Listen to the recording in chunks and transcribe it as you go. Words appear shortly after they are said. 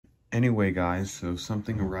Anyway, guys, so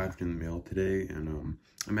something arrived in the mail today, and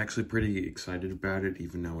I'm actually pretty excited about it,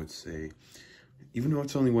 even though it's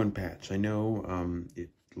only one patch. I know it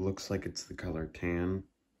looks like it's the color tan,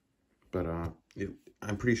 but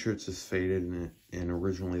I'm pretty sure it's just faded, and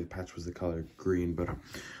originally the patch was the color green. But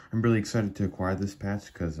I'm really excited to acquire this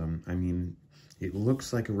patch because I mean, it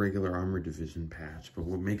looks like a regular Armored Division patch, but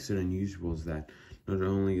what makes it unusual is that not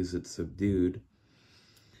only is it subdued,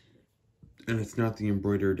 and it's not the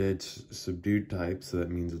embroidered edge subdued type, so that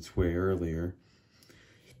means it's way earlier.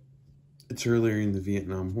 It's earlier in the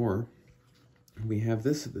Vietnam War. We have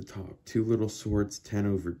this at the top, two little swords,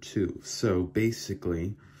 10/2. So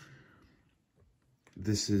basically,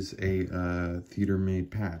 this is a theater-made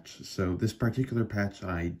patch. So this particular patch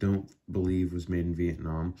I don't believe was made in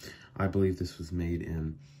Vietnam. I believe this was made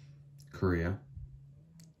in Korea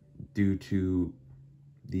due to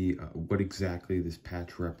the what exactly this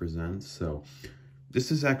patch represents. So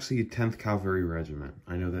this is actually a 10th Cavalry Regiment.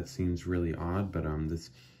 I know that seems really odd, but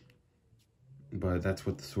that's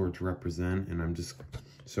what the swords represent, and I'm just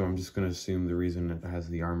going to assume the reason it has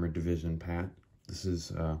the Armored Division patch. This is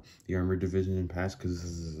the Armored Division patch because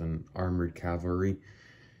this is an Armored Cavalry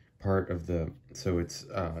part of the, so it's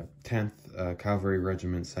 10th Cavalry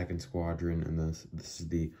Regiment, 2nd Squadron, and this is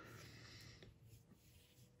the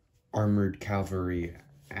Armored Cavalry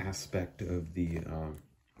aspect of the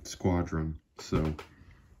squadron. So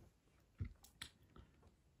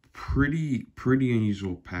pretty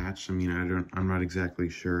unusual patch. I mean, I'm not exactly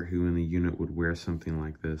sure who in the unit would wear something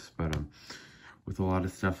like this, but with a lot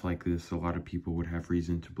of stuff like this, a lot of people would have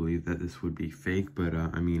reason to believe that this would be fake. But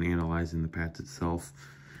I mean, analyzing the patch itself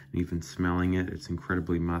and even smelling it, it's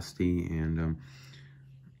incredibly musty, and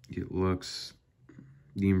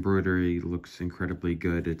the embroidery looks incredibly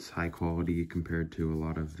good. It's high quality compared to a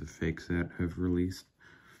lot of the fakes that have released.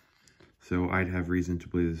 So I'd have reason to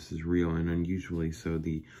believe this is real, and unusually so.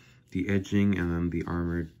 The edging and then the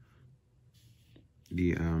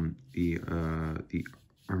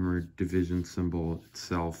Armored Division symbol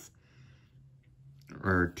itself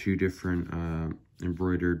are two different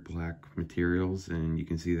embroidered black materials, and you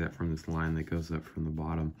can see that from this line that goes up from the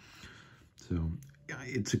bottom. So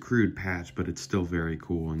it's a crude patch, but it's still very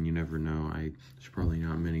cool, and you never know. There's probably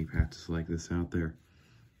not many patches like this out there.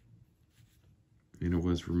 And it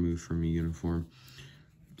was removed from a uniform.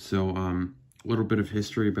 So, a little bit of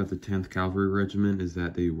history about the 10th Cavalry Regiment is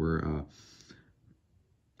that they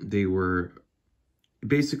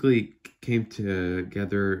basically came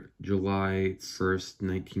together July 1st,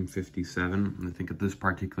 1957. I think at this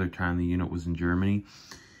particular time the unit was in Germany.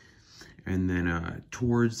 And then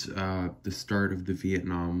towards the start of the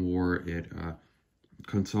Vietnam War, it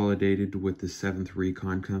consolidated with the 7th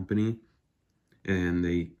Recon Company, and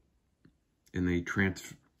they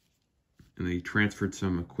transferred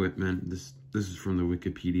some equipment. This is from the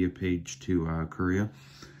Wikipedia page to Korea.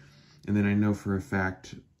 And then I know for a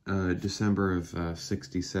fact, December of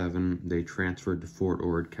 67, they transferred to Fort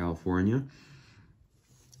Ord, California.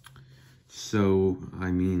 So,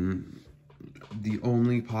 I mean, the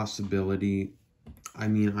only possibility, I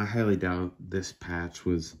mean, I highly doubt this patch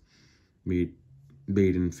was made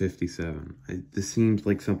in 57. This seems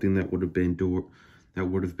like something that would have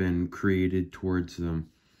been created towards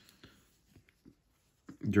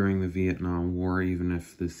during the Vietnam War, even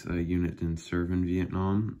if this unit didn't serve in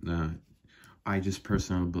Vietnam. I just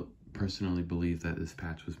personally believe that this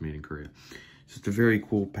patch was made in Korea. It's just a very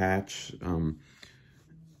cool patch.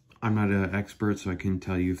 I'm not an expert, so I couldn't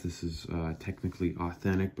tell you if this is technically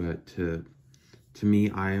authentic, but to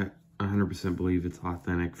me, I 100% believe it's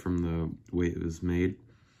authentic from the way it was made.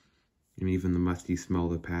 And even the musty smell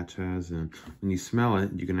the patch has, and when you smell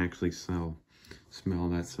it, you can actually smell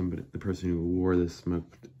that the person who wore this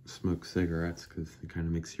smoked cigarettes, because it kind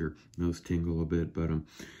of makes your nose tingle a bit. But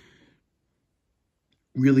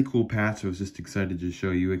really cool patch. I was just excited to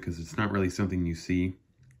show you it because it's not really something you see.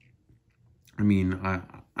 I mean, I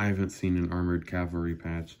haven't seen an Armored Cavalry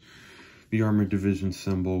patch. The Armored Division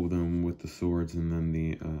symbol with the swords, and then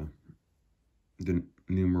the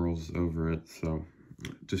numerals over it. So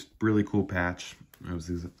just really cool patch. I was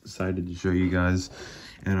excited to show you guys,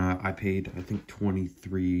 and I paid, I think,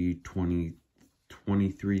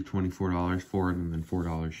 $24 for it, and then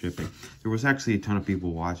 $4 shipping. There was actually a ton of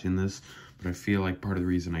people watching this, but I feel like part of the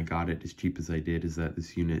reason I got it as cheap as I did is that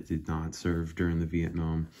this unit did not serve during the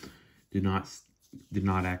Vietnam, did not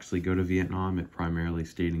actually go to Vietnam. It primarily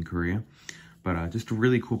stayed in Korea. But just a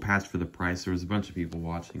really cool patch for the price. There was a bunch of people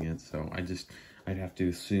watching it, so I'd have to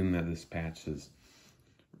assume that this patch is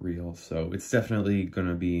real. So it's definitely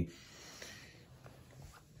gonna be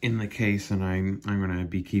in the case, and I'm gonna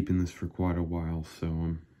be keeping this for quite a while.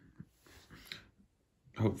 So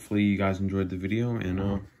hopefully you guys enjoyed the video,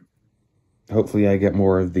 and hopefully I get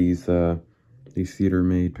more of these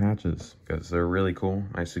theater-made patches, because they're really cool.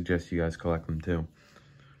 I suggest you guys collect them too.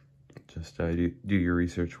 Just do your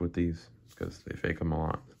research with these, because they fake them a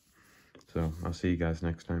lot. So I'll see you guys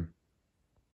next time.